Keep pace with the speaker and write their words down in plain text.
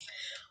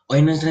Hoy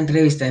en nuestra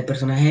entrevista de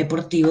personaje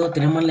deportivo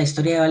tenemos la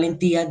historia de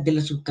valentía de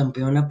la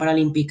subcampeona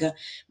paralímpica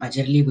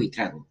Mayerly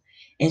Buitrago.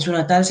 En su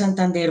natal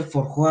Santander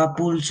forjó a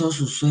pulso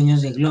sus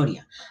sueños de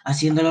gloria,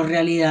 haciéndolo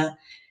realidad,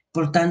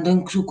 portando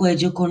en su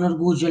cuello con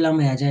orgullo la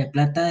medalla de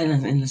plata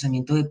en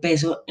lanzamiento de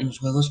peso en los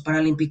Juegos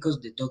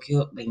Paralímpicos de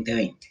Tokio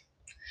 2020.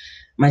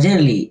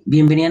 Mayerly,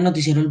 bienvenida al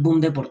Noticiero El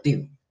Boom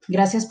Deportivo.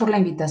 Gracias por la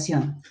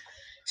invitación.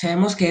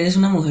 Sabemos que eres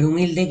una mujer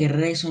humilde,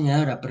 guerrera y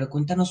soñadora, pero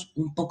cuéntanos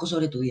un poco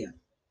sobre tu vida.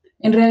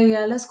 En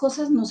realidad las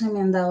cosas no se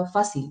me han dado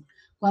fácil.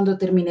 Cuando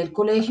terminé el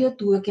colegio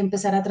tuve que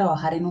empezar a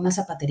trabajar en una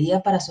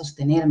zapatería para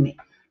sostenerme.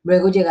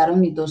 Luego llegaron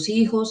mis dos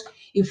hijos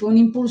y fue un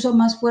impulso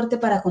más fuerte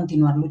para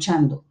continuar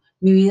luchando.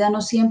 Mi vida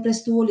no siempre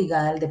estuvo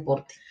ligada al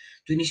deporte.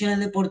 Tu inicio en el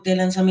deporte de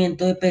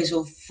lanzamiento de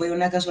peso fue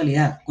una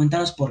casualidad.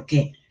 Cuéntanos por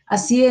qué.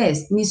 Así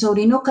es, mi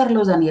sobrino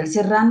Carlos Daniel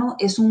Serrano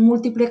es un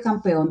múltiple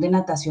campeón de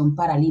natación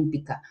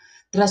paralímpica.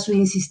 Tras su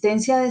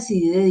insistencia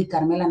decidí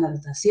dedicarme a la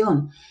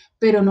natación,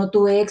 pero no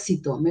tuve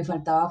éxito, me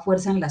faltaba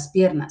fuerza en las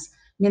piernas.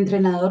 Mi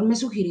entrenador me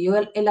sugirió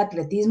el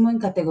atletismo en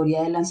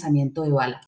categoría de lanzamiento de bala.